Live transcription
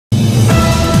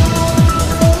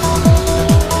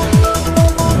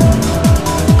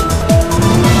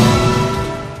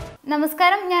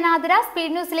നമസ്കാരം, ഞാൻ ആതിര.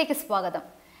 സ്പീഡ് ന്യൂസിലേക്ക് സ്വാഗതം.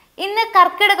 ഇന്ന്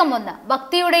കർക്കിടകം 1,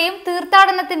 ഭക്തിയുടെയും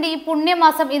തീർത്ഥാടനത്തിന്റെയും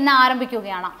പുണ്യമാസം ഇന്ന്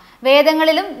ആരംഭിക്കുകയാണ്.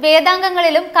 വേദങ്ങളിലും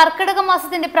വേദാംഗങ്ങളിലും കർക്കിടക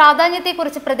മാസത്തിന്റെ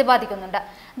പ്രാധാന്യത്തെക്കുറിച്ച് പ്രതിപാദിക്കുന്നുണ്ട്.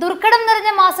 ദുർഘടം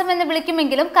നിറഞ്ഞ മാസം എന്ന്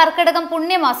വിളിക്കുമെങ്കിലും കർക്കിടകം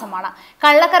പുണ്യമാസമാണ്.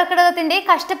 കള്ളക്കർക്കിടകത്തിന്റെ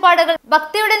കഷ്ടപ്പാടുകൾ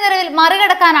ഭക്തിയുടെ നിറവിൽ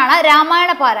മറികടക്കാനാണ്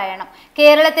രാമായണ പാരായണം.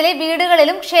 കേരളത്തിലെ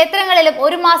വീടുകളിലും ക്ഷേത്രങ്ങളിലും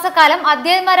ഒരു മാസക്കാലം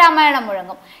അധ്യാത്മ രാമായണം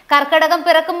മുഴങ്ങും. കർക്കിടകം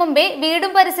പിറക്കും മുമ്പേ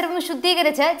വീടും പരിസരവും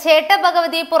ശുദ്ധീകരിച്ച് ചേട്ട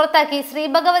ഭഗവതിയെ പുറത്താക്കി ശ്രീ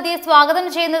ഭഗവതിയെ സ്വാഗതം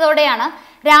ചെയ്യുന്നതോടെയാണ്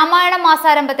രാമായണ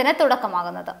മാസാരംഭത്തിന്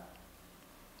തുടക്കമാകുന്നത്.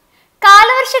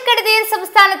 കാലവർഷക്കെടുതിയിൽ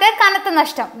സംസ്ഥാനത്ത് കനത്ത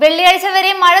നഷ്ടം. വെള്ളിയാഴ്ച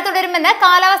വരെ മഴ തുടരുമെന്ന്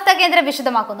കാലാവസ്ഥാ കേന്ദ്രം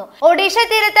വിശദമാക്കുന്നു. ഒഡീഷ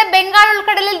തീരത്ത് ബംഗാൾ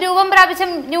ഉൾക്കടലിൽ രൂപം പ്രാപിച്ച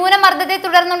ന്യൂനമർദ്ദത്തെ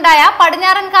തുടർന്നുണ്ടായ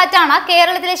പടിഞ്ഞാറൻ കാറ്റാണ്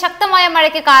കേരളത്തിലെ ശക്തമായ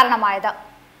മഴയ്ക്ക് കാരണമായത്.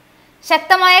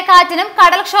 ശക്തമായ കാറ്റിനും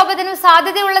കടൽക്ഷോഭത്തിനും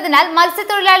സാധ്യതയുള്ളതിനാൽ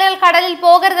മത്സ്യത്തൊഴിലാളികൾ കടലിൽ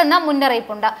പോകരുതെന്ന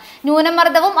മുന്നറിയിപ്പുണ്ട്.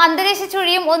 ന്യൂനമർദ്ദവും അന്തരീക്ഷ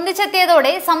ചുഴിയും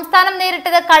ഒന്നിച്ചെത്തിയതോടെ സംസ്ഥാനം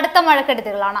നേരിട്ടത് കടുത്ത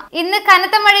മഴക്കെടുതികളാണ്. ഇന്ന്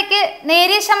കനത്ത മഴയ്ക്ക്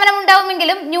നേരിയ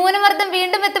ശമനമുണ്ടാവുമെങ്കിലും ന്യൂനമർദ്ദം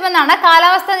വീണ്ടും എത്തുമെന്നാണ്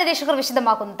കാലാവസ്ഥാ നിരീക്ഷകർ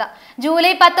വിശദമാക്കുന്നത്.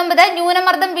 ജൂലൈ 19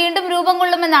 ന്യൂനമർദ്ദം വീണ്ടും രൂപം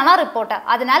കൊള്ളുമെന്നാണ് റിപ്പോർട്ട്.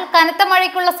 അതിനാൽ കനത്ത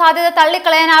മഴയ്ക്കുള്ള സാധ്യത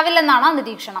തള്ളിക്കളയാനാവില്ലെന്നാണ്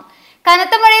നിരീക്ഷണം.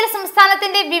 കനത്ത മഴയിൽ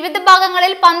സംസ്ഥാനത്തിന്റെ വിവിധ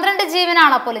ഭാഗങ്ങളിൽ 12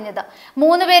 ജീവനാണ് പൊലിഞ്ഞത്.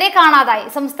 3 പേരെ കാണാതായി.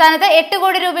 സംസ്ഥാനത്ത് 8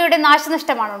 കോടി രൂപയുടെ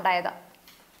നാശനഷ്ടമാണ് ഉണ്ടായത്.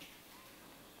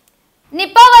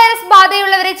 നിപ്പ വൈറസ്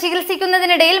ബാധയുള്ളവരെ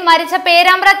ചികിത്സിക്കുന്നതിനിടയിൽ മരിച്ച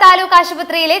പേരാമ്പ്ര താലൂക്ക്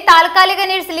ആശുപത്രിയിലെ താൽക്കാലിക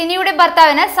നഴ്സ് ലിനിയുടെ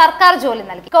ഭർത്താവിന് സർക്കാർ ജോലി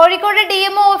നൽകി. കോഴിക്കോട്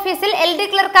DMO ഓഫീസിൽ LD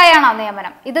ക്ലർക്കായാണ്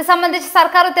നിയമനം. ഇത് സംബന്ധിച്ച്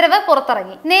സർക്കാർ ഉത്തരവ്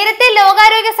പുറത്തിറങ്ങി. നേരത്തെ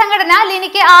ലോകാരോഗ്യ സംഘടന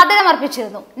ലിനിക്ക്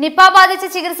ആദരമർപ്പിച്ചിരുന്നു. നിപ്പ ബാധിച്ച്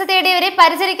ചികിത്സ തേടിയവരെ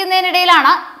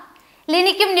പരിചരിക്കുന്നതിനിടയിലാണ്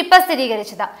ലിനിക്കും നിപ്പ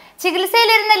സ്ഥിരീകരിച്ചത്.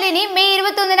 ചികിത്സയിലിരുന്ന ലിനി മെയ്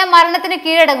 21 മരണത്തിന്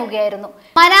കീഴടങ്ങുകയായിരുന്നു.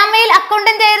 മനാമയിൽ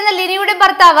അക്കൗണ്ടന്റ് ആയിരുന്ന ലിനിയുടെ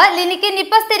ഭർത്താവ് ലിനിക്ക്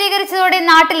നിപ്പ സ്ഥിരീകരിച്ചതോടെ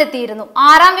നാട്ടിലെത്തിയിരുന്നു.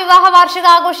 6ാം വിവാഹ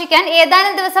വാർഷികം ആഘോഷിക്കാൻ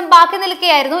ഏതാനും ദിവസം ബാക്കി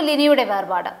നിൽക്കുകയായിരുന്നു ലിനിയുടെ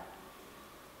വേർപാട്.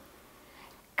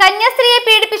 കന്യാസ്ത്രീയെ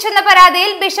പീഡിപ്പിച്ചെന്ന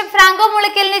പരാതിയിൽ ബിഷപ്പ് ഫ്രാങ്കോ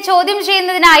മുളയ്ക്കലിനെ ചോദ്യം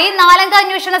ചെയ്യുന്നതിനായി 4-അംഗ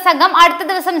അന്വേഷണ സംഘം അടുത്ത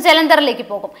ദിവസം ജലന്ധറിലേക്ക്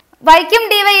പോകും. വൈക്കം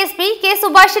DYSP K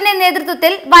സുഭാഷിന്റെ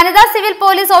നേതൃത്വത്തിൽ വനിതാ സിവിൽ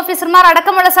പോലീസ് ഓഫീസർമാർ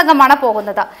അടക്കമുള്ള സംഘമാണ്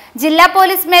പോകുന്നത്. ജില്ലാ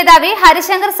പോലീസ് മേധാവി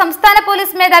ഹരിശങ്കർ, സംസ്ഥാന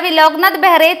പോലീസ് മേധാവി ലോക്നാഥ്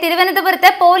ബെഹ്റയെ തിരുവനന്തപുരത്ത്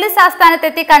പോലീസ്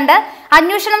ആസ്ഥാനത്തെത്തി കണ്ട്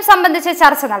അന്വേഷണം സംബന്ധിച്ച്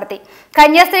ചർച്ച നടത്തി.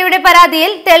 കന്യാസ്ത്രീയുടെ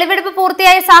പരാതിയിൽ തെളിവെടുപ്പ്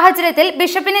പൂർത്തിയായ സാഹചര്യത്തിൽ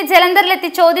ബിഷപ്പിനെ ജലന്ധറിലെത്തി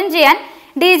ചോദ്യം ചെയ്യാൻ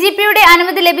DGPയുടെ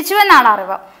അനുമതി ലഭിച്ചുവെന്നാണ്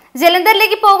അറിവ്.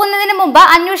 ജലന്ധറിലേക്ക് പോകുന്നതിന് മുമ്പ്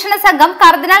അന്വേഷണ സംഘം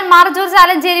കർദിനാൾ മാർ ജോർജ്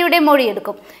ആലഞ്ചേരിയുടെ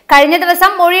മൊഴിയെടുക്കും. കഴിഞ്ഞ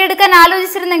ദിവസം മൊഴിയെടുക്കാൻ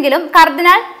ആലോചിച്ചിരുന്നെങ്കിലും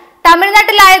കർദിനാൾ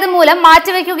തമിഴ്നാട്ടിലായത് മൂലം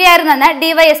മാറ്റിവെക്കുകയായിരുന്നെന്ന്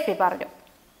DYSP പറഞ്ഞു.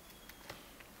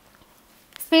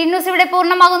 സ്പീഡ് ന്യൂസ് ഇവിടെ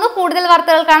പൂർണ്ണമാകുന്നു. കൂടുതൽ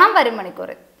വാർത്തകൾ കാണാം വരും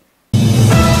മണിക്കൂറിൽ.